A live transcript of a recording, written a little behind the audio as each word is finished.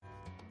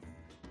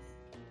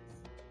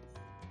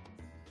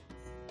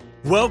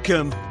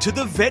Welcome to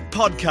the Vet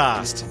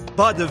Podcast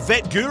by the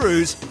Vet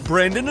Gurus,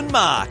 Brendan and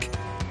Mark.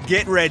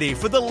 Get ready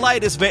for the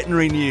latest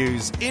veterinary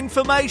news,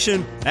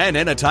 information and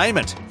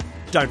entertainment.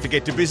 Don't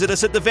forget to visit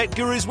us at the Vet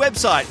Gurus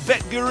website,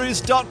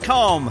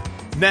 vetgurus.com.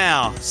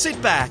 Now,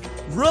 sit back,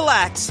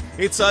 relax.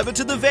 It's over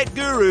to the Vet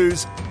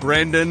Gurus,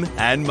 Brendan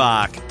and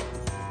Mark.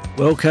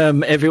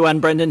 Welcome everyone,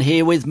 Brendan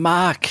here with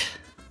Mark.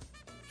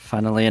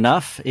 Funnily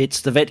enough,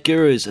 it's the Vet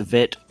Gurus,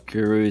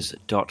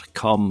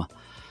 vetgurus.com.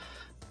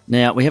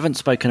 Now, we haven't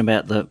spoken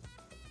about the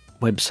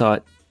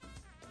website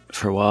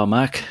for a while,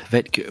 Mark.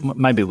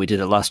 Maybe we did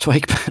it last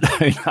week, but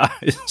who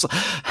knows?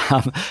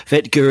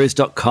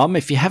 Vetgurus.com.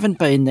 If you haven't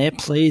been there,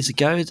 please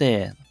go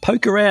there.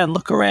 Poke around,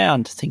 look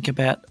around, think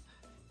about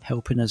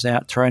helping us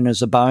out, throwing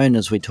us a bone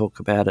as we talk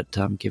about it,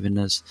 giving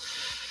us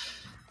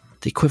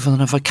the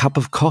equivalent of a cup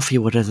of coffee,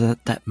 whatever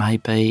that may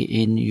be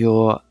in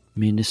your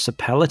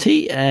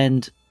municipality.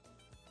 And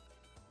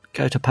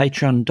go to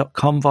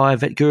patreon.com via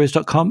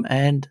vetgurus.com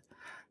and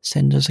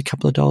send us a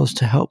couple of dollars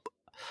to help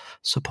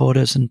support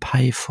us and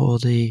pay for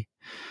the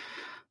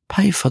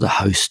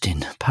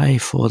hosting, pay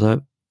for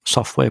the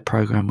software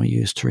program we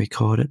use to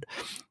record it,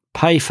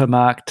 pay for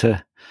Mark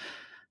to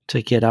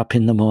get up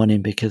in the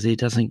morning because he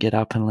doesn't get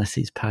up unless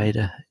he's paid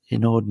an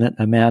inordinate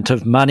amount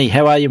of money.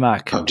 How are you,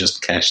 Mark? I've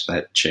just cashed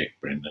that check,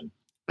 Brendan.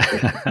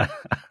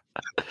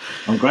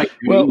 I'm great.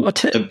 Well,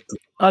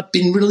 I've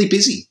been really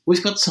busy.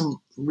 We've got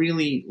some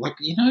really,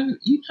 you know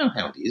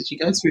how it is. You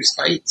go through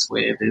states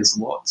where there's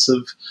lots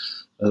of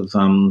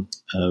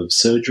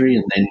surgery,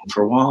 and then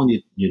for a while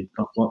you've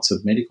got lots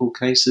of medical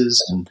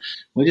cases, and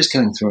we're just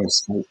going through a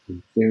state of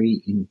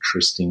very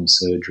interesting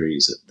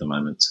surgeries at the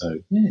moment. So,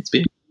 yeah, it's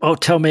been... Oh,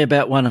 tell me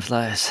about one of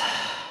those.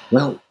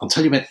 Well, I'll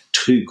tell you about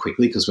two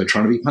quickly because we're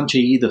trying to be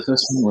punchy. The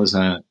first one was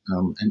a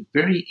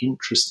very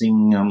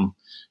interesting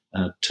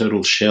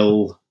turtle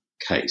shell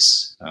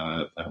case,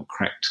 a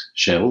cracked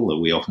shell, that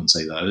we often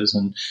see those,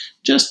 and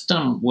just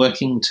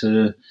working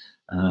to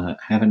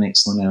have an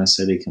excellent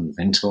anaesthetic and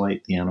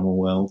ventilate the animal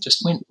well.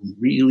 Just went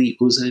really,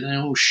 it was an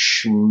old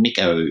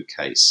schmicko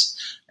case,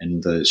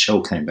 and the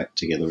shell came back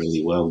together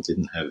really well,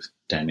 didn't have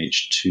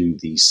damage to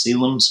the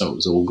coelom, so it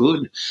was all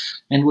good.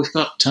 And we've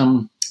got,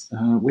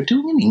 we're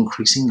doing an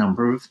increasing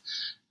number of,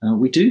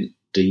 we do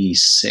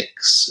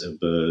de-sex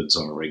birds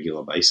on a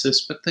regular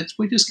basis, but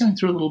we're just going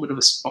through a little bit of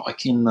a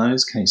spike in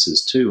those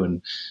cases too,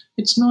 and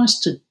it's nice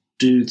to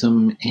do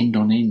them end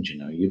on end.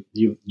 You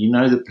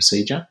know the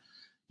procedure.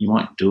 You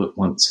might do it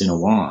once in a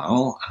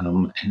while,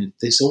 and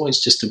there's always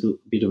just a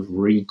bit of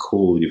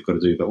recall you've got to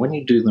do. But when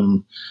you do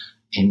them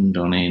end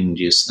on end,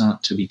 you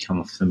start to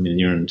become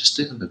familiar and just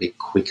do them a bit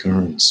quicker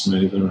and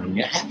smoother, and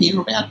you're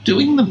happier about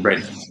doing them,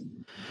 Brendan.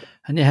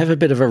 And you have a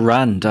bit of a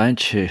run,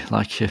 don't you,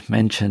 like you've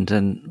mentioned,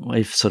 and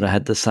we've sort of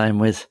had the same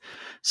with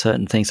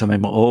certain things. I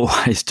mean, we're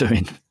always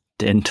doing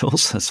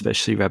dentals,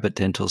 especially rabbit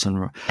dentals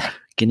and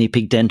guinea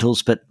pig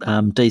dentals, but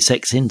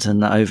desexings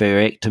and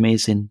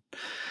ovarectomies in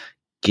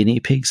guinea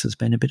pigs has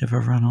been a bit of a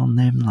run on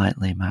them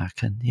lately,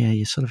 Mark. And, yeah,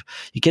 you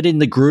get in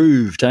the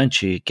groove,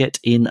 don't you? Get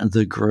in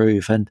the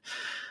groove. And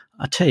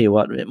I tell you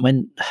what,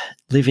 when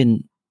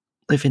living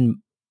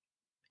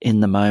in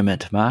the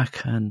moment,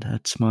 Mark, and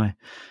that's my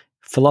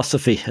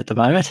philosophy at the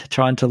moment,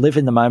 trying to live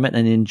in the moment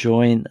and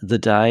enjoying the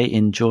day,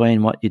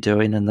 enjoying what you're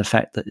doing, and the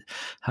fact that,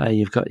 hey,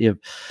 you've got your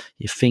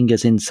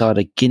fingers inside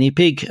a guinea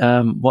pig.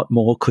 What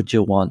more could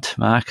you want,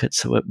 Mark?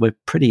 We're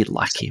pretty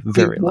lucky,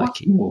 very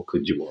lucky. What more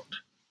could you want?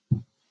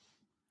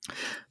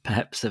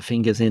 Perhaps the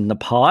fingers in the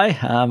pie,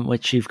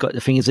 which you've got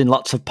the fingers in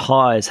lots of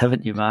pies,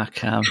 haven't you, Mark?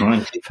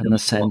 From the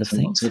sound of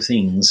things. Lots of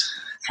things.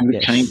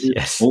 It changes.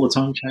 Yes. All the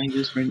time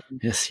changes, Brendan.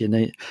 Yes, you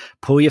need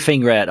pull your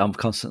finger out. I'm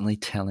constantly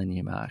telling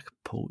you, Mark,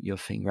 pull your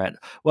finger out.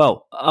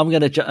 Well, I'm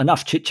going to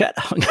enough chit chat.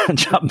 I'm going to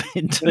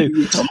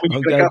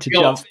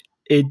jump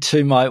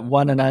into my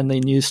one and only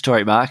news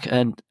story, Mark,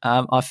 and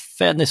I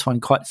found this one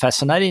quite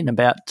fascinating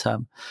about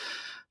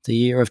the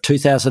year of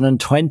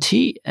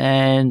 2020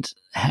 and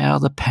how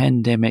the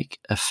pandemic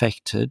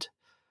affected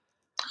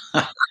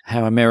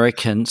how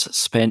Americans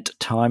spent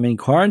time in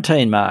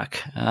quarantine,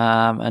 Mark.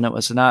 And it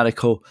was an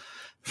article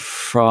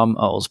it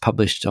was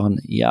published on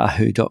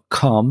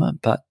yahoo.com,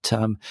 but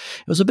it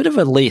was a bit of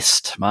a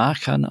list,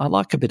 Mark, and I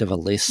like a bit of a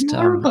list.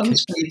 You're a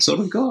BuzzFeed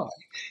sort of guy.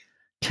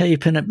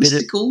 Keeping it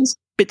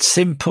bit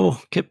simple.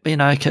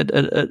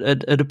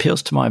 It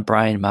appeals to my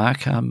brain,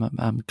 Mark.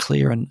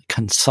 Clear and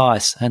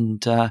concise,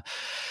 and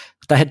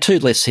they had two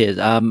lists here.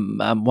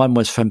 One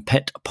was from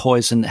Pet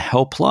Poison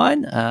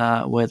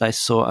Helpline, where they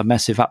saw a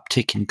massive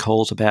uptick in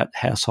calls about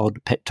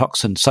household pet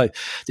toxins. So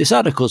this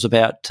article is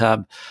about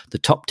the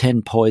top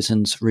 10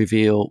 poisons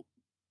revealed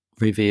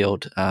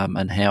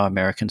and how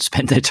Americans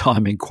spend their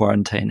time in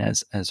quarantine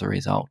as a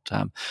result.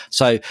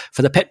 So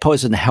for the Pet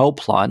Poison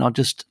Helpline, I'll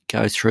just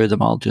go through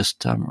them. I'll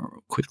just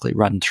quickly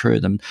run through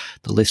them.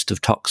 The list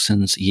of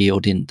toxins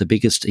yielding the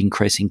biggest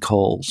increase in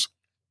calls.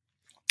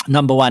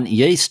 Number one,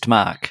 yeast,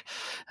 Mark,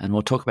 and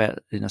we'll talk about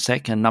it in a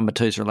second. Number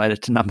two is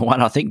related to number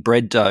one, I think,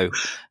 bread dough.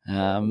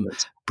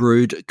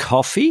 Brewed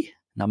coffee.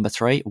 Number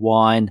three,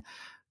 wine,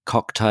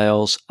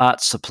 cocktails,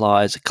 art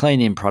supplies,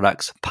 cleaning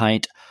products,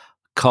 paint,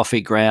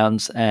 coffee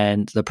grounds,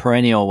 and the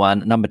perennial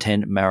one, number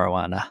 10,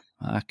 marijuana.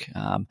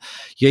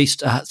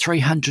 Yeast,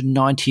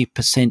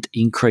 390%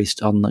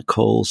 increased on the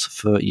calls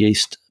for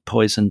yeast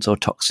poisons or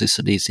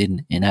toxicities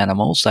in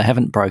animals. They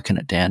haven't broken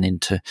it down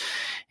into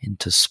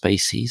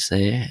species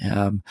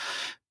there.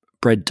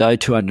 Bread dough,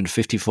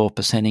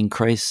 254%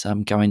 increase,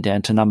 going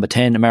down to number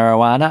 10,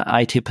 marijuana,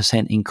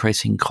 80%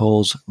 increase in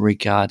calls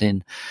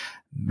regarding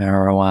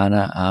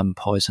marijuana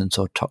poisons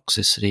or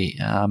toxicity.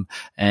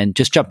 And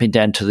just jumping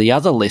down to the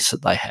other list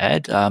that they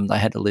had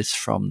a list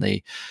from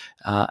the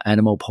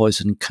Animal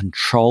Poison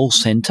Control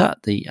Centre,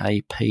 the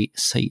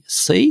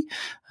APCC,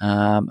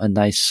 and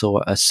they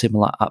saw a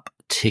similar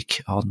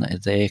uptick on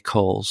their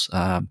calls.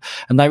 And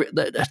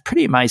that's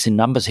pretty amazing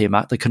numbers here,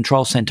 Mark. The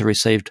Control Centre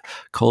received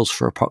calls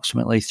for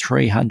approximately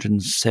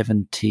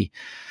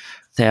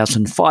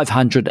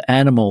 370,500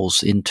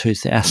 animals in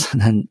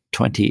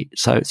 2020.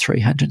 So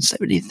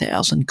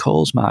 370,000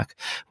 calls, Mark,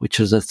 which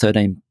is a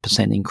 13%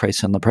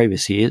 increase on the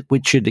previous year,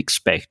 which you'd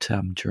expect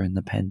during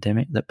the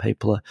pandemic, that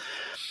people are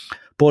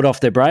bored off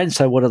their brains.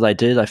 So what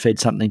do? They feed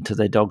something to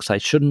their dogs they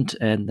shouldn't,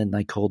 and then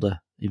they call the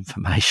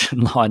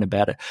information line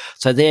about it.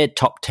 So their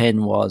top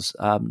 10 was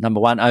number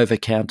 1,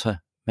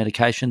 over-counter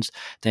medications,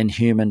 then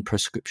human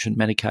prescription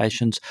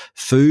medications,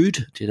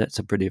 food, that's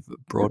a pretty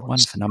broad one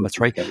for number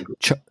 3,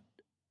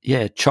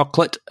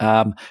 chocolate,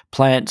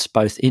 plants,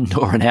 both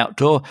indoor and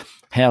outdoor,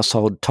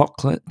 household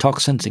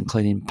toxins,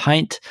 including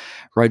paint,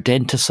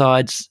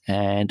 rodenticides,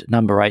 and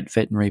number 8,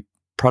 veterinary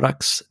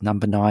products,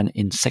 number 9,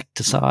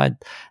 insecticide,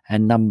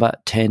 and number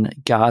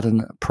 10,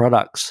 garden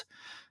products.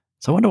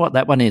 So I wonder what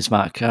that one is,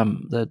 Mark.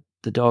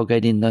 The dog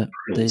eating the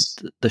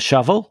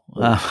shovel,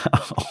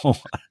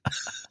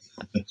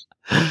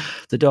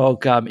 the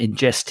dog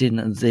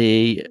ingesting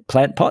the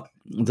plant pot,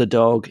 the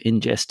dog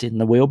ingesting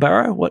the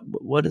wheelbarrow.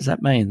 What does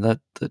that mean? The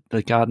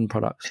garden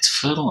products? It's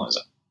fertilizer.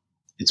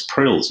 It's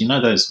prills. You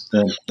know those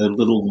the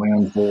little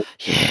round balls.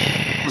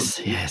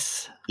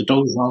 Yes. The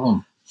dogs love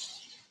them.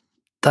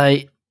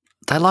 They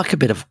like a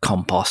bit of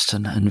compost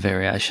and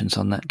variations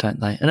on that, don't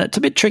they? And it's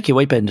a bit tricky.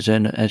 We've been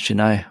doing it, as you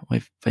know.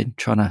 We've been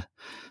trying to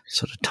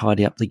sort of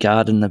tidy up the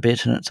garden a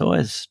bit, and it's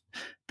always a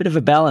bit of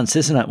a balance,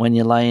 isn't it, when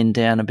you're laying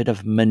down a bit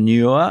of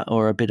manure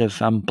or a bit of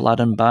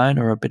blood and bone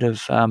or a bit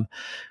of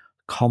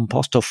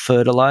compost or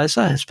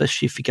fertilizer,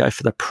 especially if you go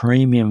for the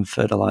premium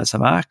fertilizer,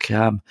 Mark.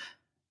 I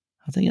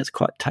think it's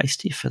quite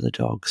tasty for the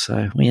dog.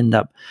 So we end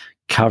up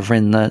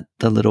covering the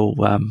little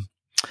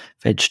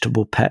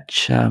vegetable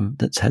patch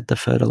that's had the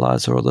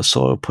fertilizer or the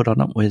soil put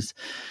on it with,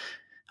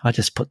 I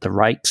just put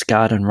the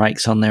garden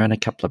rakes on there and a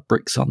couple of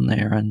bricks on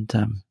there, and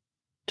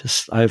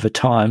just over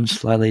time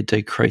slowly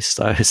decrease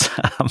those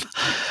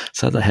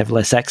so they have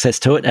less access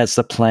to it as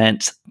the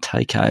plants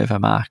take over,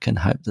 Mark, and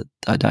hope that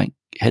I don't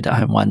head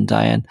home one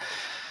day and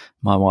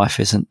my wife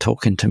isn't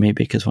talking to me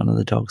because one of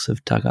the dogs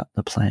have dug up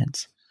the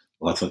plants.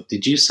 Well, I thought,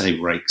 did you say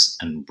rakes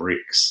and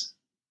bricks?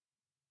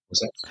 Was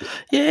that?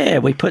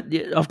 Yeah,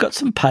 I've got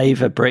some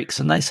paver bricks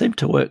and they seem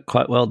to work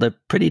quite well. They're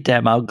pretty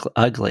damn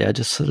ugly. I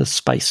just sort of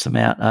space them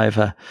out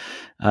over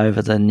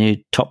the new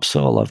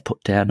topsoil I've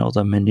put down, or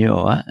the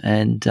manure,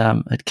 and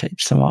it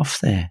keeps them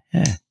off there.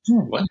 Yeah.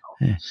 Oh, wow.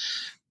 Yeah.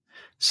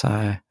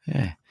 So,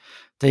 yeah.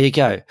 There you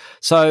go.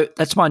 So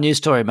that's my news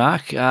story,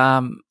 Mark.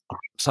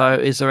 So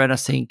is there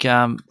anything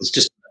it's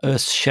just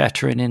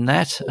earth-shattering in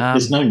that?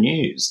 There's no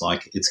news.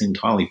 Like, it's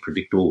entirely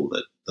predictable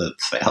that the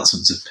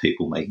thousands of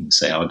people making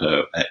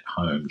sourdough at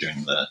home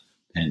during the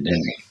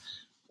pandemic.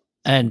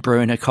 And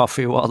brewing a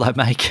coffee while they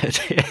make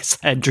it, yes,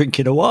 and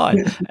drinking a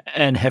wine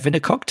and having a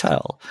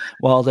cocktail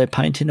while they're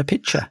painting a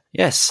picture.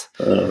 Yes,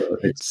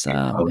 it's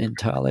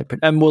entirely.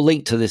 And we'll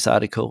link to this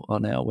article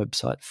on our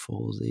website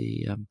for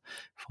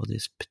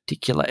this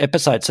particular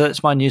episode. So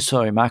that's my news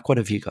story, Mark. What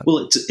have you got?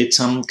 Well, it's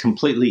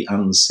completely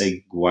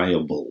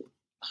unsegueable.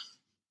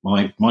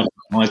 My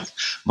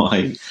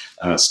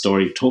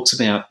story talks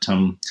about.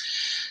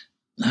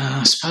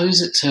 I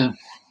suppose it's in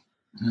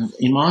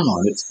my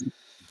mind, it's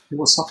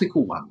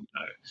philosophical one,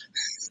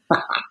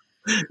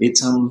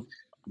 It's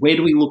where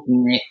do we look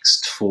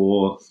next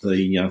for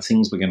the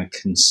things we're going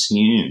to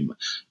consume?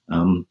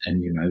 And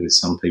there's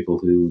some people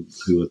who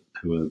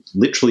are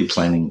literally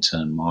planning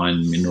to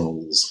mine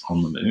minerals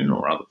on the moon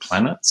or other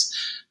planets,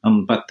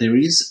 but there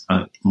is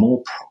a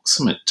more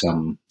proximate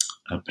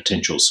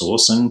potential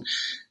source, and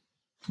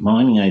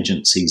mining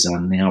agencies are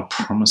now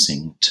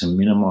promising to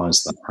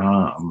minimise the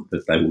harm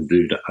that they will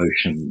do to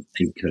ocean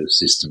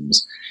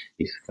ecosystems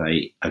if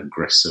they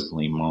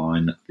aggressively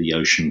mine the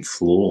ocean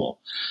floor.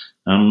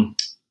 I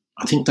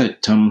think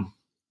that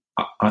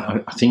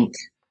I think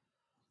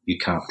you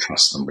can't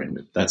trust them,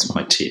 Brendan. That's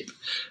my tip.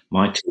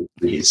 My tip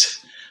is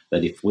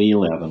that if we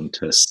allow them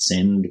to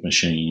send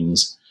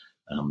machines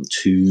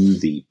to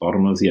the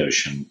bottom of the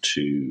ocean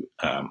to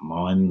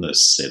mine the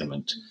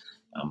sediment,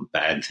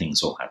 bad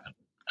things will happen.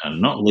 And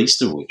not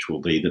least of which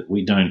will be that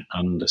we don't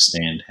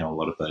understand how a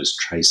lot of those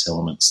trace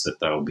elements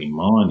that they'll be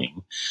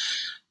mining,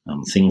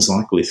 things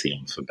like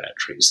lithium for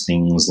batteries,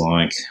 things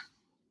like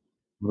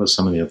What are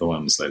some of the other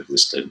ones they've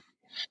listed?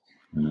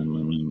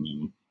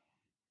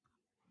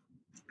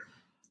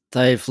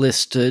 They've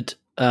listed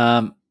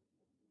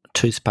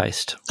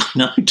toothpaste.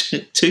 No,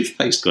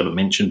 toothpaste got a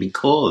mention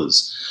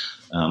because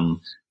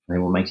they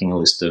were making a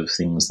list of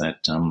things that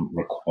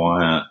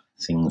require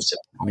things to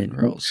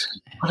minerals.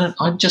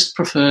 I just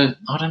prefer.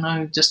 I don't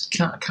know. Just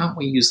can't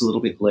we use a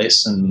little bit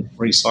less and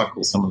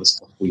recycle some of the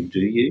stuff we do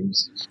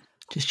use?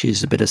 Just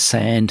use a bit of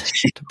sand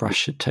to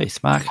brush your teeth,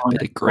 Mark. A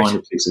bit of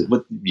grit.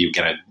 You're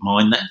going to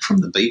mine that from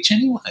the beach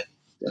anyway.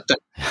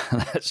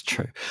 That's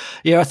true.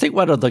 Yeah, I think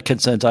one of the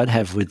concerns I'd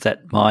have with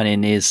that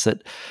mining is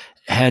that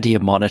how do you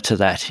monitor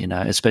that,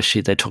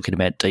 especially they're talking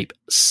about deep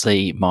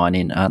sea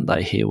mining, aren't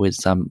they, here with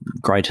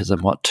greater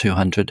than,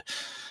 200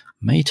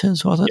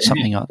 metres, was it? Yeah,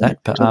 something like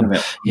that. But,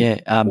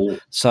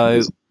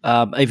 so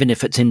even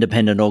if it's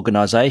independent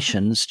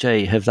organisations,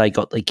 have they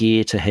got the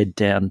gear to head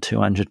down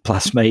 200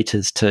 plus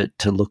metres to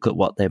look at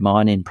what they're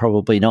mining?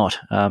 Probably not.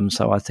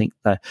 So I think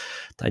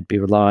they'd be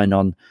relying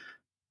on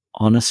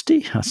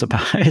honesty, I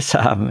suppose,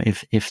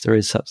 if there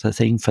is such a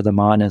thing for the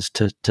miners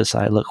to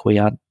say, look, we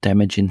are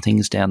damaging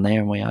things down there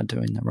and we are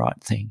doing the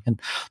right thing.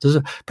 And there's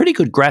a pretty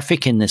good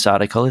graphic in this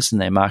article, isn't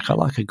there, Mark? I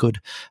like a good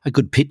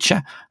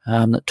picture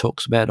that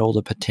talks about all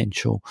the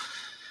potential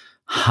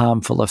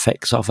harmful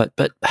effects of it.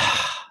 But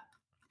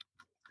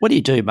what do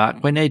you do,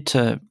 Mark? We need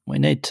to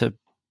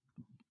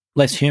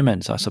less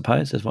humans, I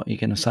suppose, is what you're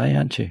going to say,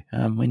 aren't you?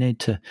 We need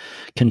to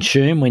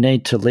consume, we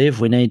need to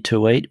live, we need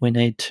to eat, we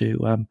need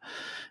to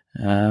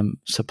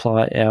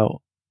supply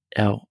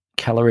our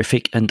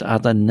calorific and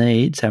other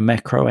needs, our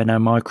macro and our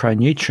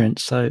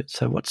micronutrients.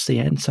 So what's the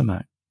answer,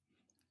 mate?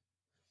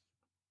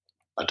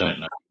 I don't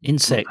know.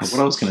 Insects.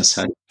 What I was going to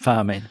say,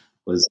 farming,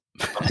 was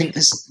I think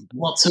there's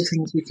lots of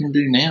things we can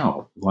do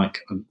now. Like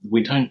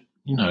we don't,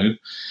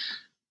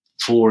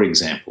 for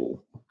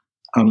example,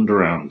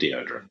 underarm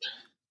deodorant.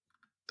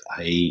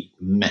 A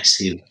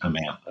massive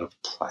amount of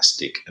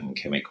plastic and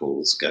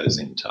chemicals goes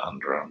into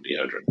underarm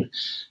deodorant,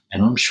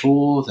 and I'm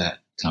sure that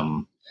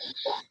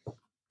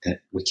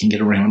we can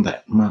get around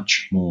that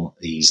much more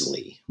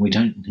easily. We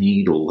don't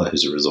need all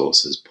those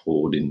resources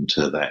poured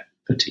into that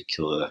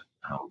particular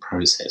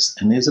process.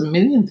 And there's a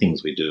million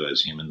things we do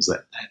as humans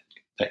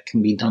that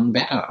can be done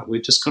better.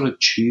 We've just got to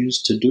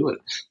choose to do it.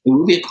 There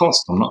will be a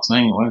cost. I'm not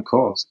saying it won't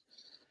cost,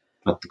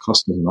 but the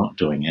cost of not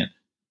doing it,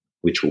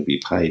 which will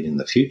be paid in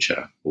the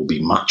future, will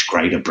be much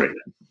greater,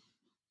 Brendan.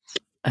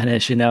 And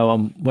as you know,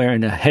 I'm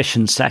wearing a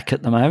Hessian sack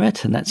at the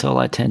moment, and that's all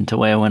I tend to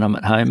wear when I'm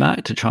at home,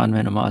 Mark, to try and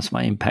minimise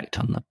my impact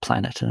on the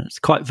planet. And it's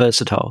quite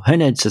versatile. Who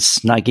needs a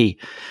Snuggie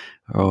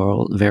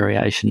or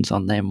variations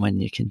on them when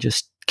you can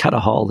just cut a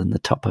hole in the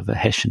top of a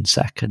Hessian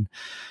sack and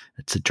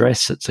it's a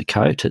dress, it's a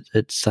coat,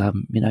 it's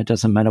it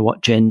doesn't matter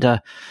what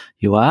gender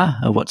you are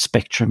or what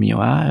spectrum you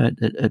are,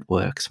 it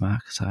works,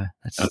 Mark. So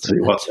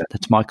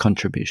that's my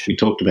contribution. We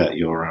talked about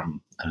your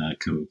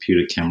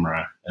computer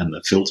camera and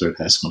the filter it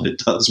has on it.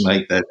 Does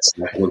make that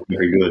look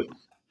very good.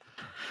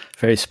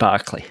 Very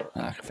sparkly,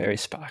 Mark, very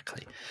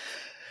sparkly.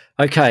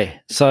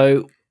 Okay,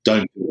 so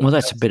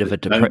that's a bit of a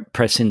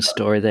depressing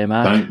story there,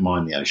 Mark. Don't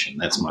mind the ocean.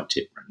 That's my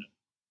tip, Brendan.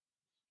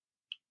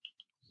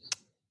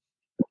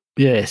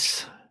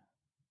 Yes.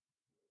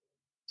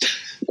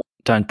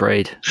 Don't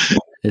breed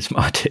is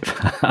my tip.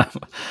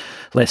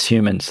 Less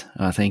humans,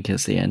 I think,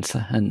 is the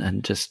answer,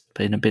 and just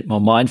being a bit more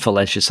mindful,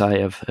 as you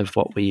say, of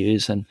what we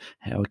use and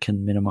how we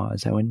can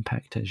minimise our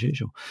impact as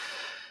usual.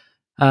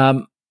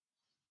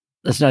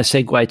 There's no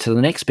segue to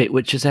the next bit,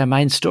 which is our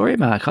main story,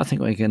 Mark. I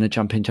think we're going to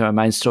jump into our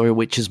main story,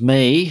 which is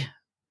me,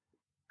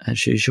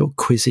 as usual,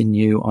 quizzing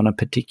you on a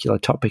particular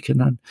topic.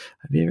 And I'm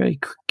very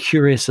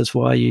curious as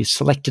why you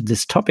selected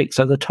this topic.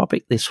 So the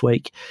topic this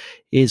week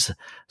is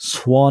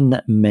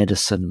swan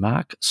medicine,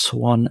 Mark,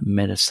 swan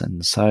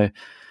medicine. So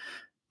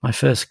my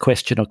first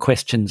question or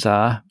questions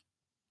are,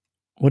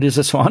 what is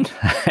a swan?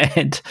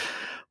 And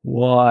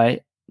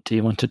why do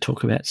you want to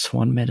talk about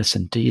swan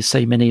medicine? Do you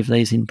see many of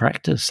these in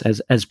practice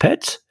as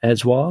pets,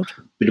 as wild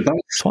bit of both.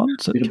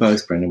 Swans? A bit of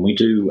both, Brendan. We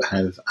do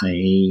have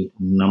a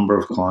number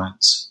of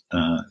clients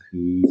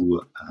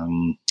who,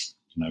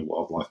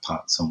 wildlife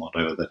parks and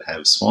whatever that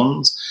have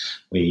swans.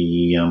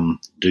 We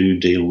do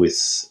deal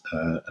with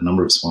a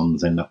number of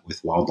swans end up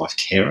with wildlife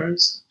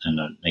carers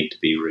and need to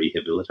be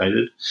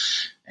rehabilitated,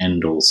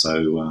 and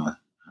also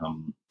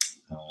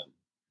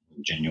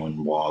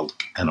genuine wild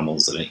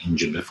animals that are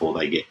injured before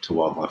they get to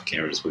wildlife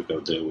carers. We've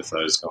got to deal with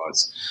those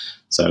guys.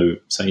 So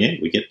yeah,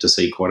 we get to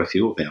see quite a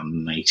few of our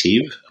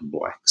native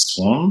black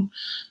swan.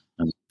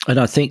 And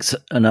I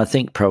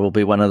think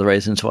probably one of the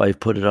reasons why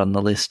you've put it on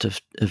the list of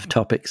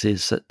topics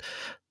is that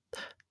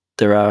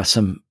there are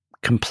some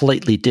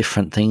completely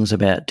different things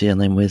about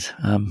dealing with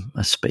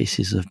a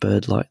species of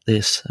bird like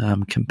this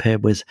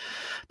compared with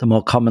the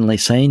more commonly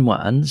seen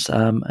ones.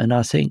 And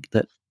I think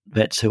that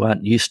vets who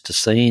aren't used to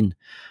seeing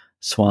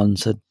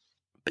swans would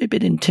be a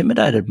bit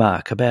intimidated,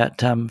 Mark,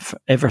 about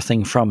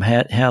everything from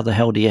how the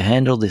hell do you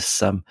handle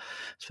this,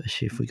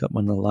 especially if we got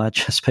one of the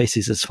larger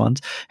species of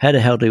swans, how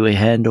the hell do we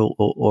handle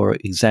or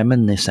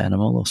examine this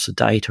animal or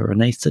sedate or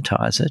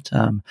anaesthetise it,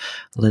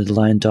 let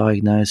alone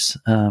diagnose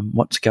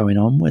what's going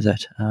on with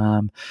it.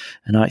 And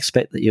I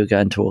expect that you're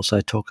going to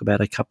also talk about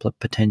a couple of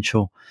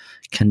potential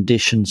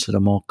conditions that are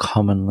more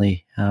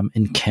commonly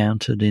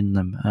encountered in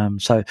them.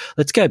 So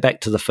let's go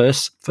back to the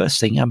first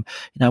thing.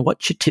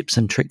 What's your tips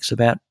and tricks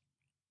about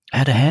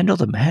how to handle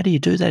them? How do you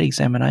do that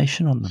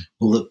examination on them?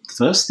 Well, the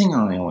first thing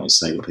I always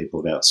say to people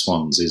about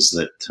swans is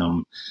that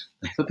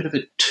they have a bit of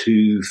a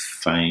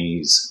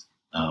two-phase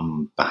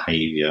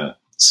behaviour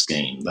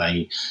scheme.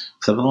 They,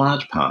 for the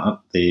large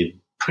part, they're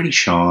pretty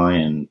shy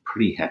and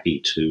pretty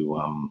happy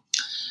to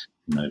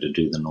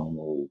do the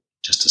normal,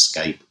 just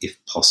escape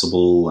if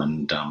possible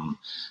and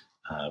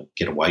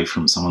get away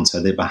from someone.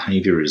 So their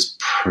behaviour is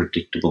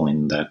predictable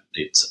in that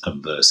it's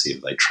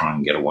aversive. They try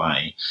and get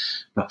away.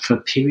 But for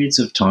periods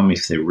of time,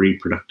 if they're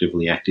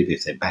reproductively active,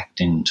 if they're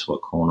backed into a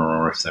corner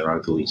or if they're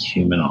overly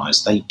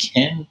humanised, they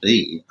can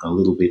be a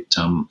little bit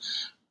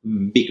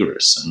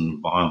vigorous and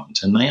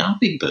violent. And they are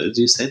big birds.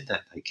 You said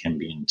that they can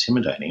be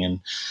intimidating,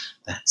 and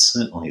that's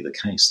certainly the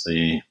case.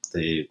 They're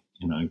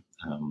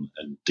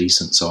a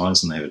decent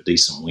size and they have a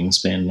decent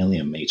wingspan, nearly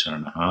 1.5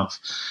 meters.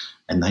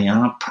 And they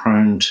are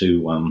prone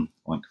to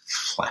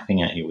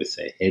flapping at you with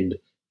their head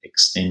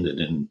extended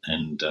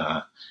and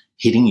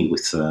hitting you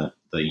with the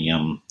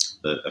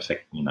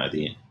effect,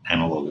 the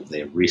analog of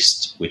their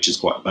wrist, which is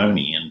quite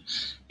bony, and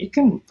they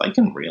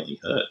can really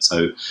hurt.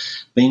 So,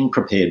 being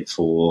prepared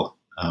for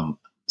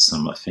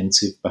some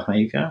offensive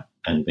behaviour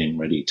and being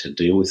ready to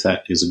deal with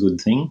that is a good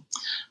thing.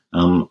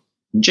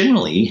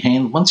 Generally,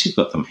 once you've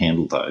got them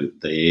handled, though,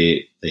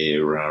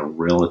 they're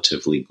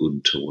relatively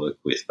good to work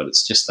with. But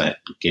it's just that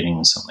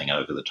getting something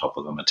over the top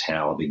of them, a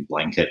towel, a big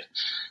blanket,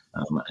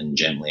 and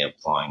gently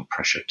applying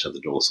pressure to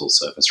the dorsal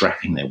surface,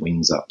 wrapping their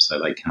wings up so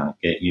they can't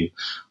get you.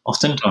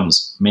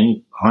 Oftentimes,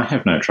 I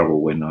have no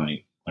trouble when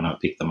I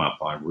pick them up.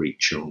 I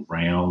reach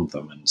around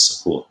them and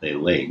support their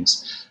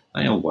legs.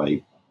 They'll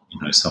weigh,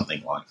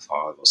 something like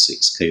 5 or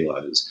 6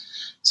 kilos,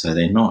 so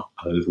they're not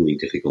overly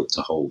difficult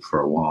to hold for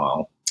a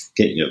while.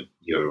 Get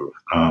your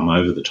arm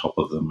over the top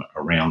of them,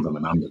 around them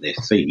and under their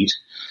feet.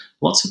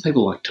 Lots of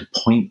people like to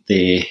point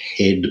their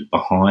head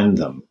behind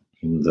them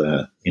in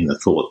the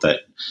thought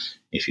that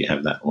if you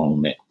have that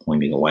long neck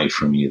pointing away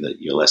from you, that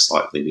you're less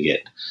likely to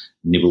get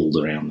nibbled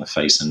around the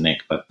face and neck.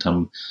 But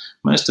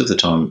most of the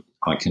time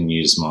I can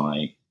use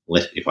my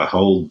left. If I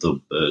hold the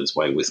bird's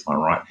way with my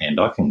right hand,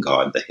 I can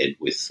guide the head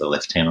with the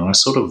left hand, and I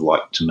sort of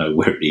like to know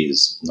where it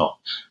is, not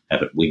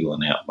have it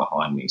wiggling out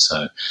behind me.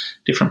 So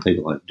different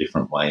people have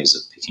different ways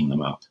of picking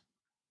them up.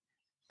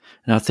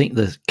 And I think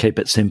the keep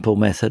it simple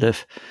method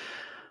of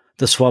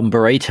the swan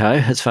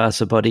burrito, as far as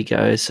the body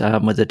goes,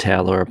 with a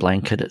towel or a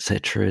blanket,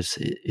 etc.,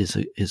 is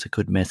a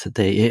good method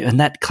there. And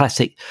that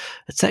classic,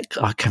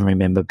 I can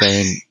remember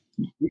being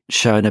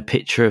shown a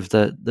picture of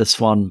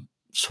the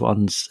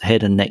swan's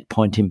head and neck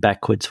pointing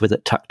backwards with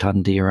it tucked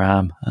under your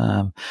arm.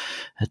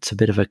 It's a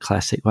bit of a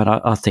classic one.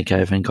 I think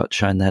I even got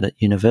shown that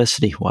at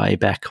university way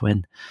back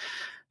when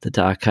the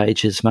dark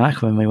ages,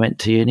 Mark, when we went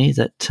to uni,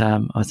 that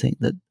I think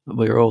that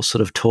we were all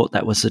sort of taught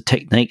that was a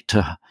technique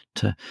to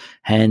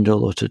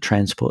handle or to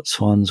transport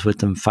swans with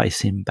them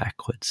facing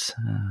backwards.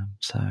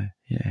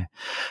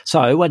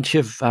 So once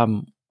you've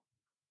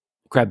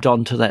grabbed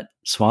onto that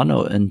swan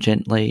and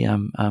gently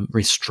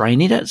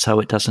restraining it so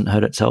it doesn't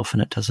hurt itself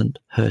and it doesn't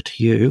hurt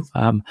you,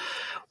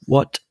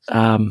 what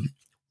are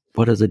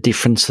the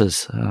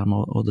differences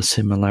or the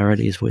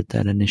similarities with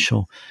that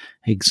initial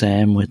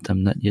exam with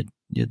them that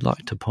you'd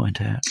like to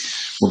point out?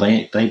 Well,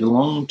 they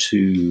belong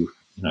to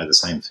the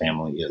same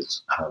family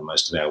as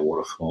most of our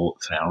waterfowl,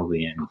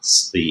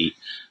 the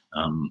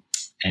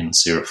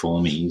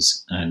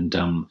Anseriformes, and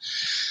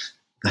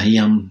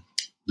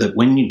that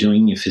when you're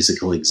doing your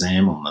physical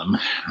exam on them,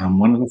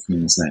 one of the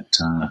things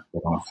that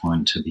I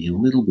find to be a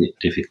little bit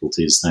difficult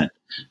is that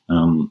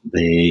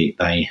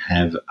they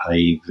have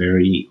a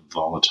very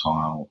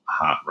volatile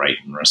heart rate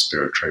and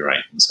respiratory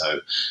rate, and so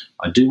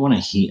I do want to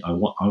hear. I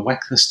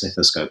whack the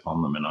stethoscope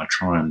on them and I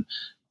try and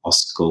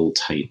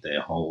auscultate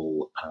their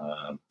whole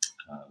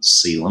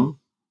coelom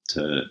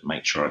to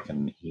make sure I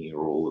can hear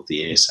all of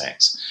the air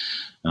sacs.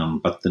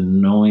 But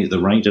the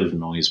rate of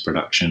noise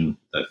production,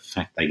 the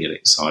fact they get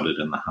excited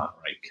and the heart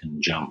rate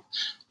can jump,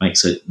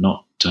 makes it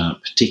not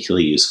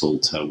particularly useful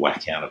to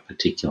whack out a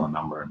particular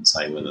number and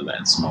say whether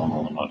that's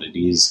normal or not. It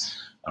is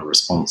a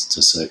response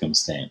to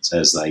circumstance.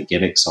 As they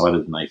get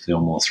excited and they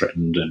feel more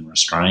threatened and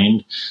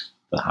restrained,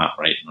 the heart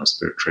rate and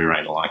respiratory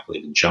rate are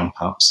likely to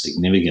jump up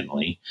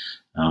significantly,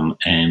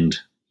 and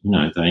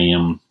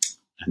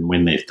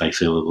when they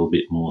feel a little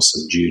bit more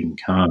subdued and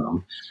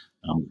calm,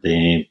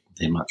 they're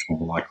much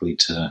more likely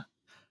to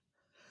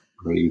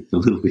breathe a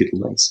little bit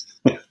less.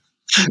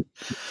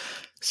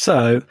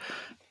 So,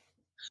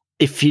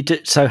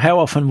 how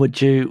often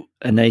would you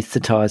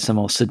anaesthetise them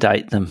or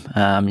sedate them?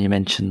 You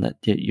mentioned that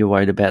you're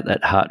worried about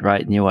that heart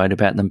rate and you're worried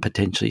about them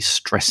potentially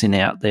stressing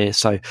out there.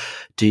 So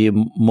do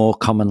you more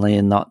commonly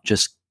and not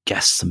just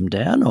gas them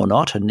down or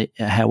not? And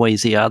how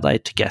easy are they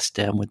to gas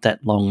down with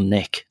that long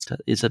neck?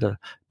 Is it a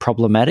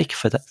problematic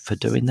for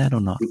doing that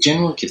or not? We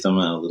generally give them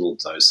a little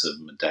dose of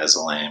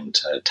midazolam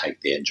to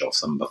take the edge off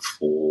them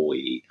before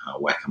we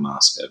whack a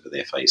mask over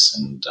their face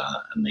and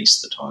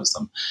anaesthetise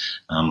them.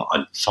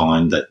 I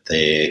find that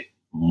they're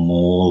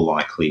more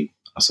likely,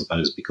 I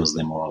suppose, because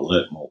they're more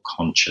alert, more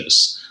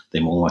conscious,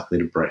 they're more likely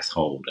to breath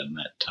hold, and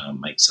that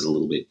makes it a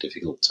little bit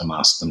difficult to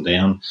mask them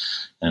down.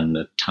 And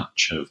a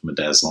touch of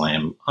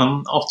midazolam,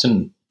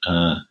 often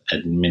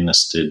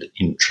administered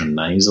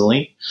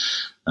intranasally.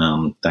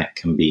 That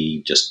can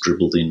be just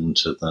dribbled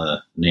into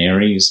the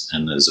nares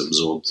and is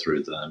absorbed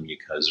through the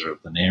mucosa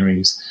of the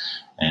nares.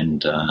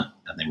 And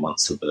then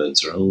once the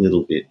birds are a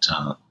little bit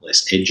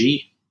less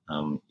edgy,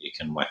 you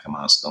can whack a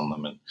mask on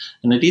them.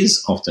 And it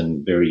is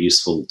often very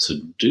useful to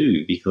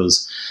do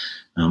because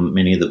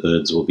many of the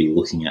birds we'll be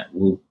looking at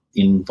will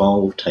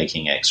involve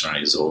taking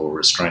x-rays or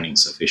restraining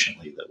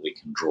sufficiently that we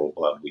can draw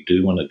blood. We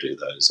do want to do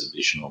those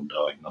additional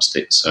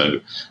diagnostics.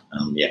 So,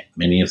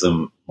 many of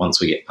them,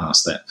 once we get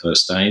past that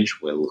first stage,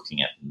 we're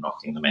looking at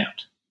knocking them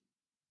out.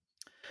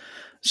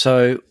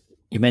 So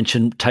you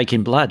mentioned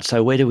taking blood.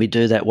 So where do we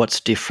do that?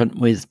 What's different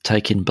with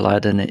taking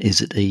blood, and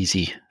is it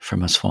easy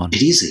from a swan?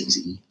 It is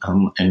easy,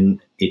 and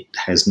it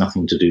has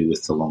nothing to do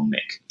with the long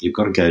neck. You've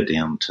got to go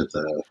down to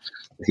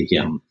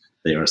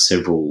there are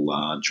several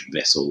large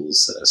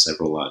vessels,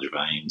 several large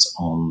veins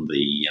on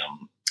the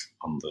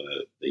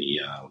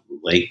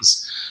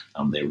legs.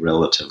 They're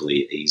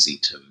relatively easy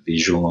to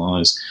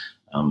visualise,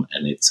 and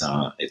it's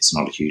not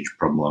a huge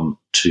problem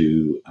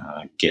to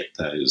get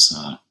those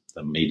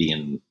the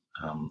median.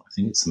 I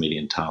think it's the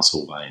median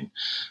tarsal vein.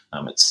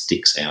 It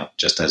sticks out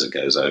just as it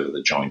goes over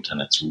the joint,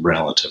 and it's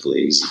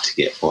relatively easy to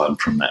get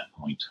blood from that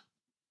point.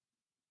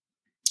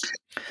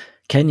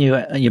 Can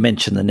you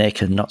mentioned the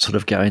neck and not sort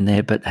of going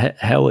there, but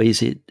how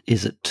easy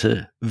is it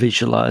to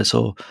visualise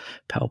or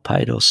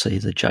palpate or see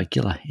the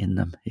jugular in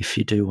them if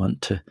you do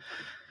want to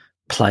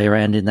play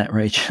around in that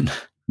region?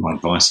 My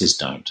advice is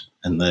don't.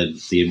 And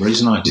the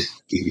reason I give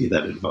you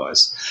that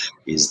advice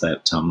is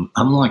that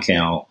unlike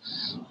our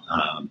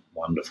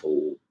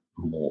wonderful,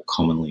 more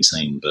commonly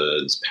seen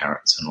birds,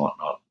 parrots and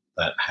whatnot,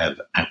 that have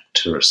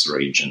apterous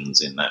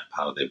regions in that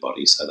part of their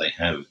body. So they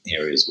have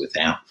areas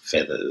without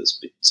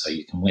feathers, so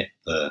you can wet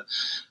the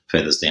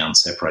feathers down,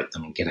 separate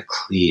them and get a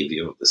clear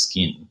view of the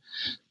skin.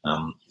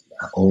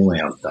 All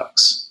our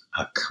ducks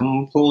are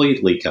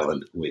completely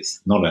covered with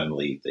not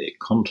only their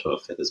contour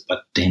feathers,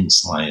 but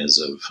dense layers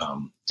of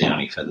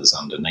downy feathers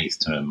underneath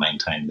to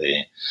maintain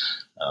their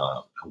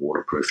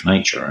waterproof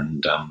nature.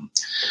 And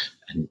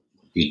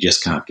you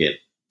just can't get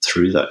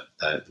through that.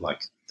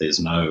 There's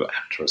no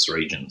apterous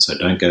region, so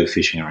don't go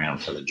fishing around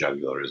for the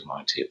jugular is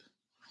my tip.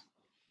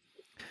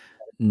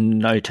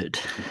 Noted.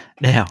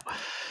 Now, a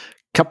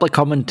couple of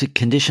common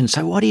conditions.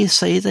 So what do you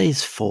see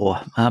these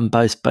for,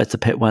 both the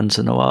pet ones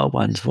and the wild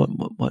ones? What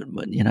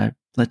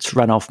let's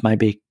run off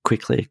maybe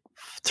quickly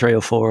 3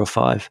 or 4 or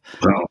 5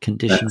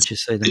 conditions you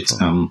see them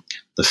for.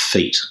 The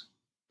feet,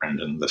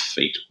 Brendan, the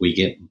feet. We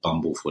get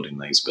bumblefoot in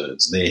these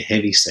birds. They're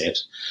heavy set.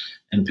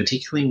 And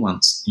particularly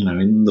once,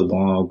 in the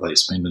wild, they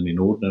spend an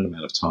inordinate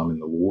amount of time in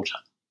the water.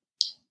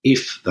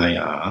 If they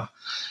are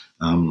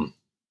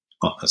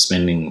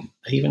spending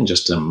even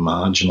just a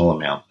marginal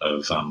amount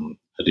of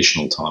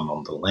additional time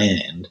on the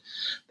land,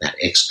 that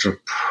extra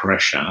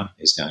pressure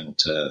is going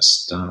to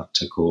start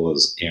to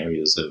cause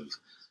areas of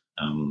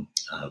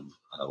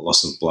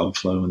loss of blood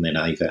flow and then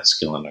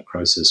avascular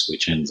necrosis,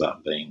 which ends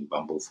up being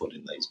bumblefoot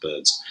in these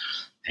birds.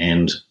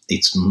 And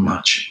it's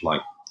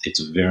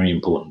very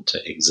important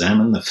to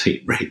examine the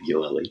feet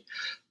regularly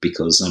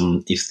because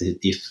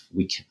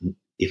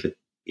if it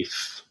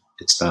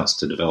starts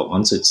to develop,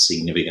 once it's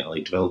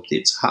significantly developed,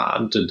 it's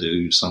hard to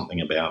do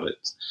something about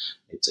it.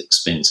 It's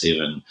expensive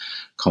and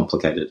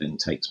complicated and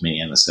takes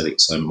many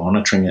anaesthetics. So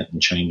monitoring it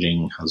and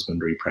changing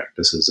husbandry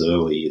practices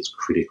early is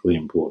critically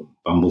important.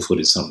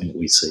 Bumblefoot is something that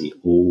we see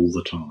all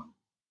the time.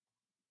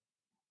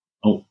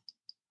 Oh,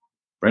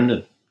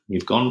 Brendan,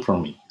 you've gone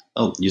from me.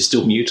 Oh, you're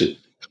still muted.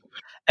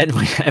 And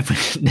we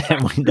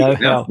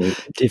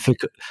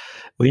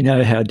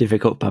know how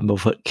difficult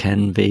bumblefoot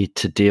can be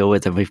to deal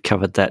with, and we've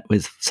covered that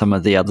with some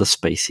of the other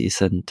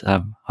species, and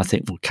I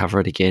think we'll cover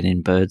it again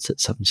in birds at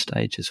some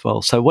stage as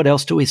well. So what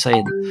else do we see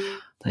in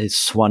these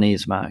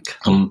swannies, Mark?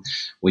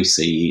 We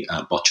see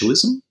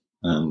botulism.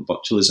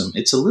 Botulism,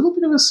 it's a little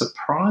bit of a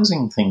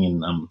surprising thing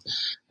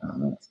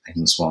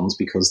in swans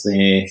because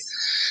they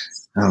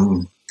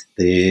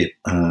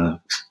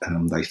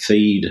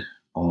feed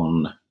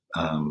on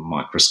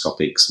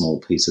microscopic small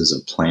pieces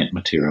of plant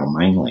material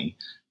mainly,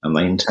 and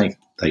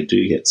they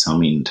do get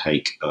some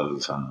intake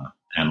of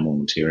animal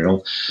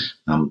material,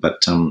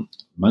 but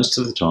most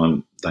of the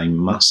time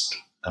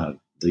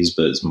these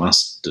birds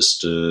must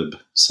disturb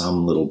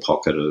some little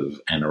pocket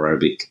of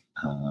anaerobic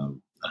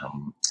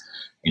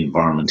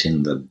environment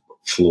in the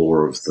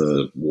floor of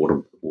the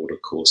water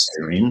course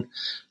they're in,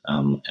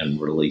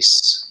 and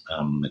release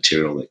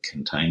material that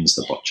contains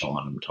the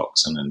botulinum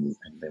toxin, and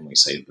then we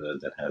see a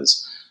bird that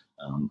has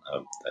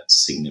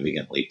that's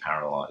significantly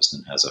paralysed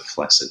and has a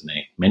flaccid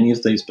neck. Many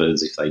of these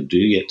birds, if they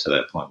do get to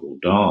that point, will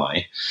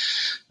die,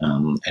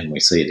 and we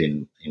see it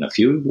in a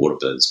few water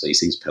bird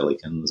species,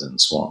 pelicans and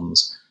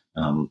swans,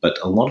 but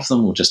a lot of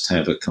them will just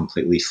have a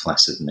completely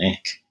flaccid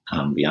neck,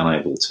 be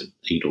unable to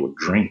eat or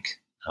drink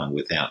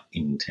without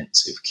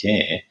intensive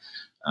care,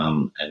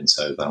 and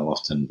so they'll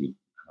often be,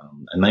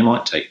 and they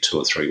might take 2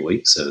 or 3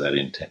 weeks of that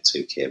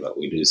intensive care, but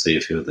we do see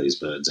a few of these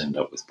birds end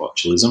up with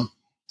botulism.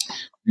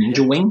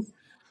 Angel wing.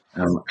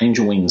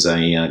 Angel wing's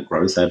a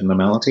growth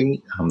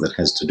abnormality that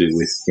has to do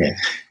with,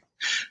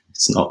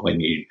 it's not when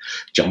you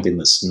jump in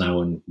the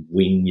snow and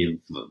wing, you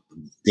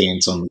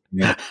dance on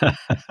the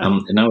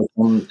no,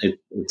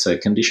 it's a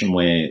condition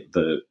where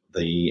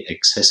the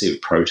excessive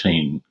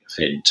protein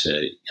fed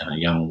to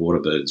young water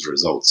birds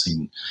results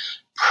in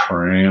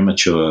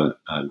premature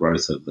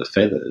growth of the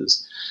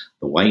feathers.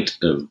 The weight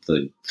of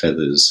the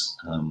feathers,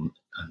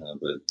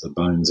 the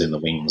bones in the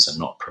wings are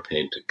not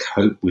prepared to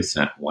cope with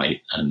that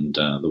weight, and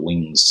the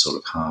wings sort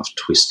of half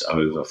twist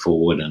over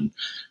forward, and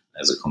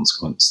as a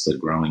consequence, the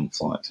growing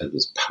flight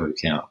feathers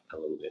poke out a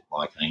little bit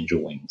like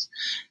angel wings.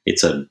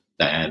 It's a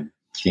bad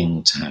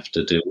thing to have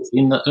to deal with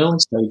in the early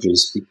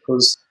stages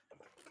because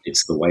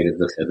it's the weight of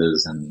the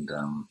feathers and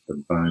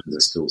the bones are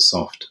still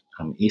soft.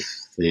 If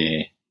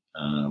they're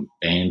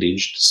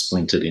bandaged,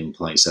 splintered in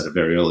place at a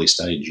very early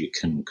stage, you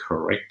can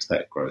correct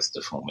that growth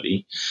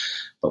deformity.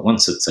 But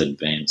once it's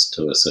advanced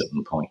to a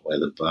certain point where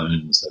the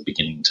bones are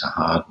beginning to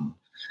harden,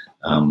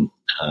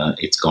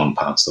 it's gone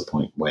past the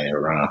point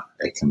where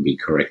it can be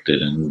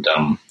corrected and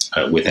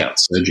without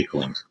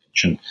surgical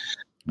intervention.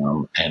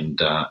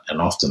 And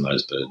often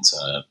those birds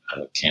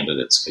are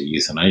candidates for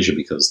euthanasia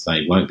because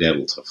they won't be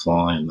able to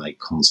fly, and they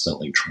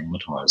constantly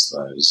traumatise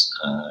those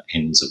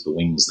ends of the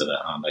wings that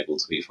aren't able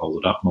to be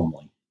folded up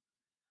normally.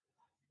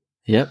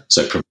 Yep.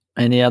 So,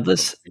 any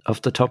others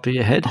off the top of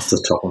your head? Off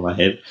the top of my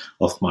head,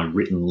 off my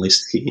written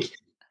list here.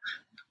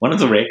 One of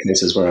the rare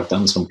cases where I've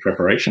done some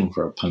preparation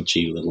for a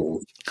punchy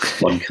little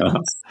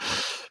podcast.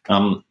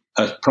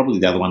 Probably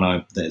the other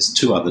one, there's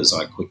 2 others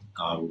I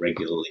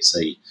regularly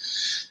see.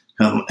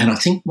 And I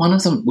think one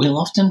of them, we'll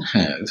often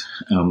have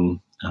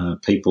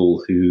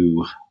people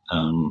who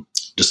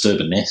disturb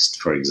a nest,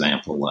 for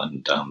example,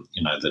 and,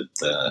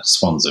 the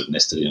swans have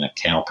nested in a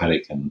cow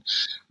paddock and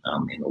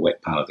in the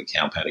wet part of the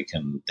cow paddock,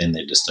 and then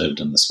they're disturbed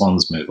and the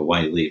swans move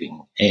away,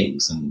 leaving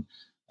eggs, and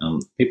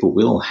people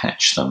will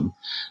hatch them.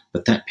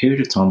 But that period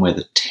of time where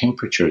the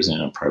temperature is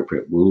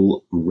inappropriate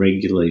will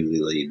regularly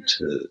lead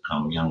to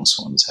young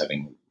swans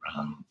having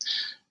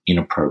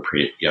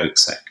inappropriate yolk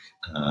sac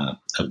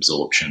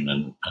absorption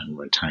and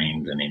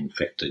retained and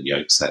infected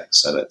yolk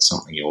sacs. So that's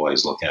something you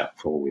always look out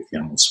for with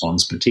young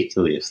swans,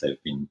 particularly if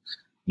they've been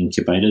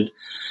incubated.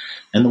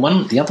 And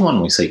the other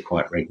one we see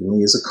quite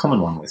regularly is a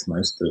common one with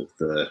most of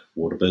the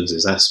water birds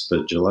is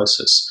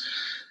aspergillosis.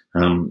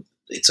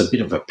 It's a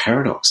bit of a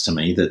paradox to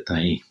me that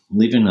they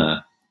live in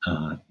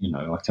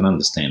I can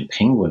understand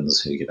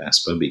penguins who get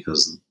asper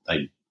because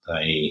they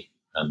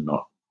are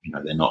not,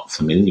 they're not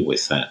familiar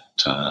with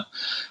that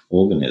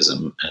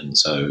organism, and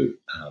so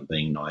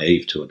being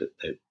naive to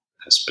it,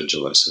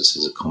 aspergillosis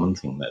is a common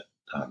thing that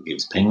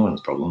gives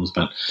penguins problems.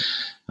 But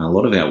a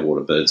lot of our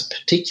water birds,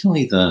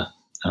 particularly the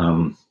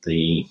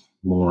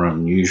more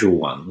unusual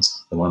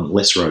ones, the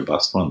less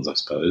robust ones, I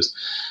suppose,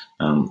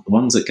 the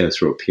ones that go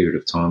through a period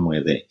of time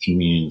where they're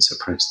immune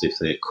suppressed, if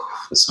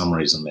for some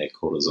reason their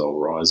cortisol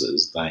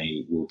rises,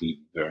 they will be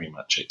very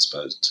much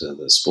exposed to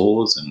the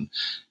spores and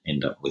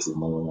end up with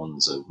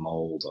lawns of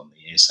mould on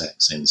the air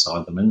sacs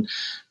inside them. And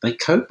they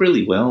cope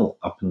really well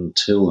up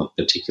until a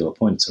particular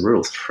point. It's a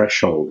real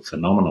threshold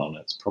phenomenon.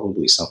 It's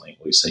probably something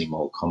we see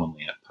more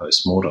commonly at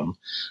post-mortem,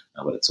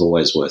 but it's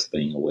always worth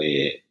being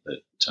aware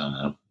that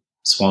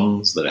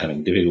swans that are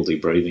having difficulty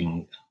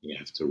breathing, you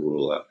have to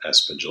rule out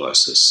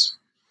aspergillosis.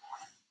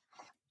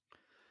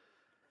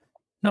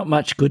 Not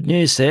much good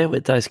news there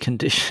with those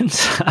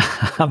conditions,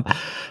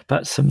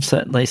 but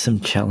certainly some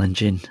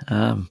challenging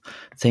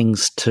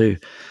things to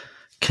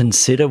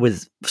consider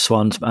with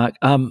swans, Mark.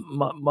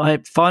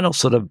 My final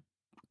sort of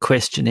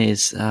question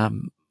is,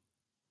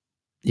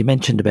 you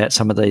mentioned about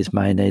some of these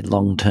may need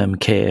long-term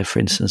care, for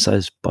instance,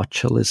 those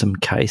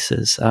botulism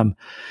cases.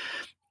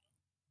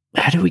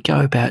 How do we go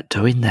about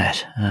doing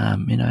that?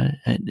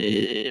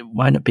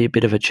 Won't it be a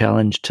bit of a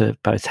challenge to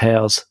both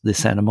house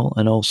this animal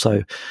and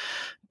also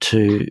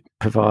to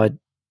provide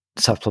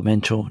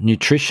supplemental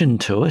nutrition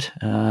to it?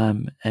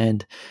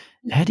 And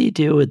how do you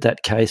deal with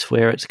that case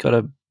where it's got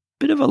a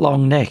bit of a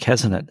long neck,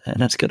 hasn't it?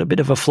 And it's got a bit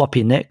of a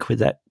floppy neck with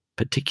that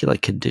particular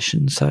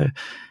condition. So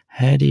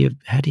how do you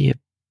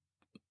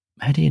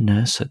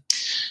nurse it?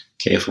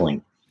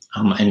 Carefully.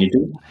 And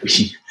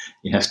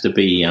you have to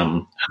be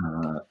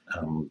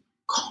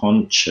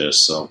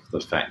conscious of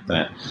the fact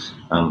that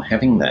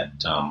having that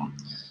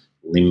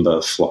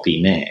limber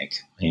floppy neck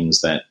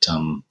means that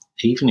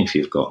even if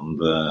you've gotten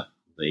the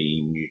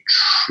the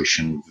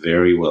nutrition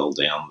very well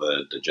down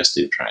the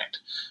digestive tract.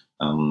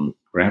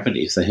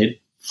 Gravity, if the head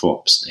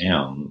flops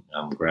down,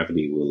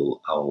 gravity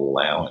will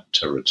allow it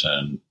to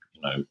return,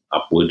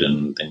 upward,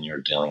 and then you're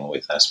dealing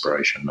with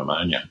aspiration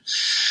pneumonia.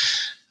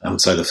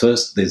 So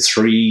there's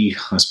three,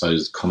 I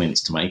suppose,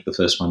 comments to make. The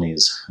first one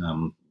is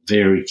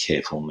very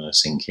careful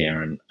nursing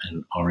care and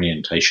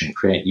orientation,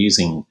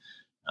 using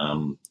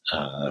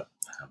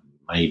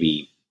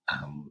maybe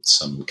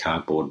some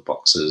cardboard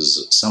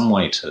boxes, some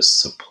way to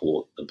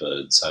support the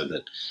bird so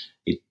that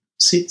it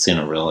sits in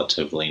a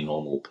relatively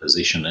normal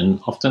position. And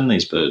often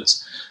these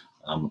birds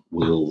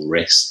will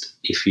rest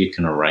if you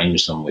can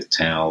arrange them with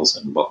towels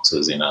and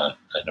boxes in a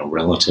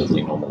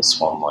relatively normal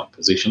swan-like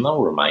position.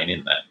 They'll remain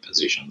in that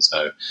position.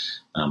 So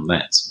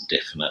that's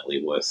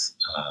definitely worth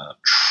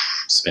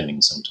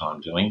spending some time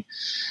doing.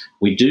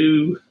 We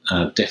do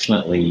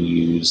definitely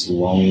use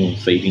long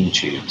feeding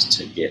tubes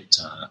to get,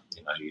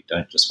 you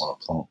don't just want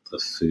to plonk the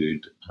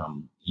food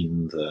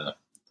in the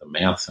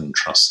mouth and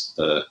trust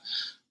the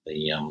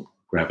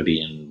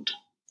gravity and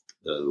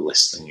the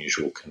less than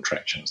usual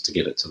contractions to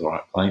get it to the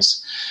right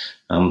place.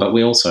 But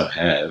we also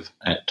have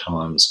at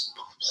times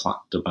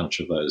plucked a bunch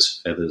of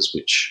those feathers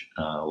which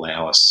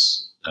allow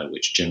us,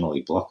 which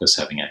generally block us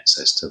having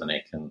access to the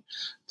neck, and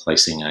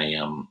placing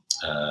an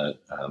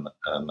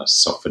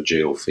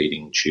esophageal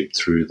feeding tube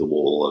through the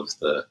wall of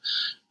the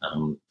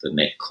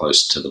neck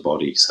close to the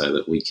body so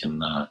that we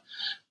can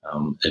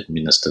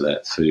administer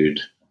that food,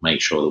 make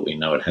sure that we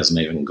know it hasn't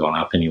even gone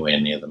up anywhere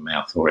near the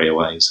mouth or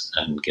airways,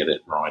 and get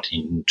it right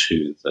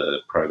into the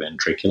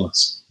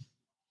proventriculus.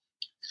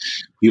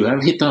 You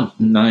have hit the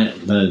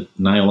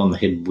nail on the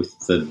head with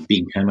the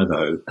big hammer,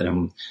 though.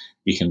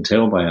 You can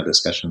tell by our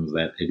discussions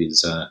that it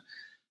is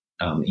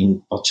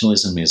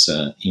botulism is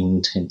an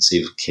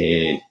intensive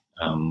care.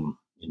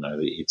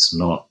 It's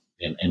not,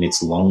 and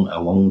it's a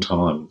long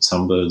time.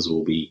 Some birds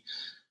will be.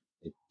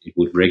 It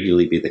would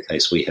regularly be the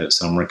case we have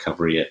some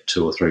recovery at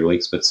 2 or 3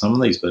 weeks, but some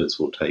of these birds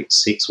will take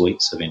 6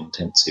 weeks of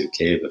intensive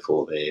care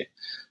before they're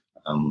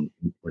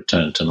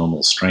return to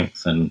normal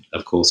strength. And,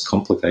 of course,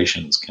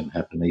 complications can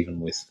happen even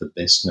with the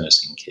best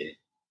nursing care.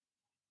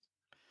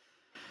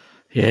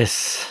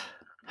 Yes.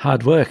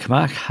 Hard work,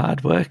 Mark,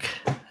 hard work.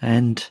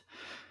 And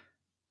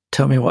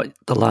tell me what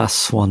the last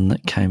swan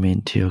that came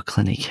into your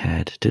clinic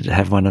had. Did it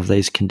have one of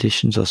these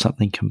conditions or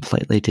something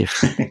completely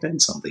different? It had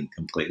something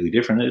completely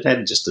different. It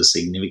had just a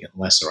significant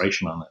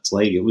laceration on its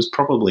leg. It was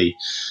probably,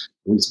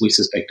 we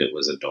suspect it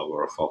was a dog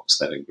or a fox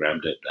that had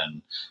grabbed it,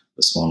 and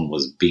the swan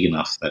was big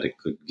enough that it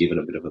could give it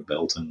a bit of a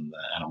belt, and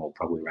the animal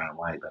probably ran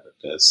away, but it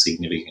had a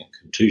significant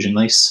contusion.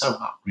 They sew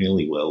up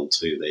really well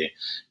too. They're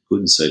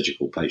good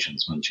surgical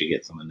patients once you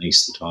get them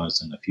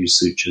anaesthetised and a few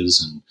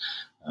sutures and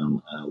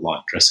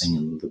light dressing,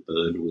 and the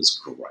bird was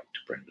great,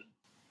 Brendan.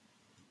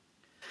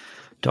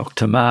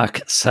 Dr.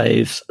 Mark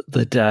saves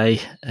the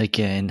day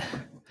again.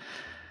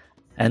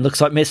 And looks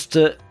like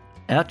Mr.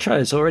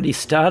 Outro's already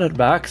started,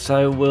 Mark,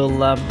 so we'll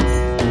talk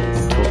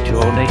to you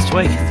all next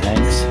week.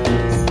 Thanks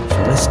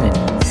for listening.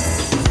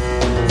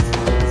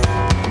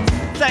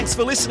 Thanks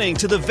for listening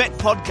to the Vet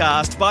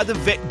Podcast by the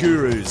Vet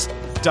Gurus.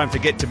 Don't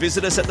forget to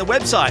visit us at the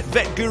website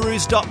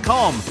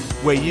vetgurus.com,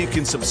 where you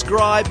can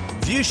subscribe,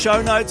 view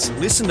show notes,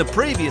 listen to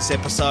previous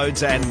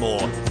episodes and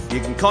more.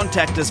 You can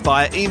contact us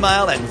via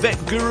email at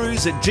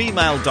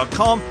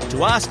vetgurus@gmail.com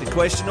to ask a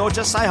question or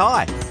just say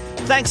hi.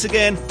 Thanks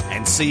again,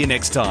 and see you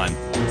next time.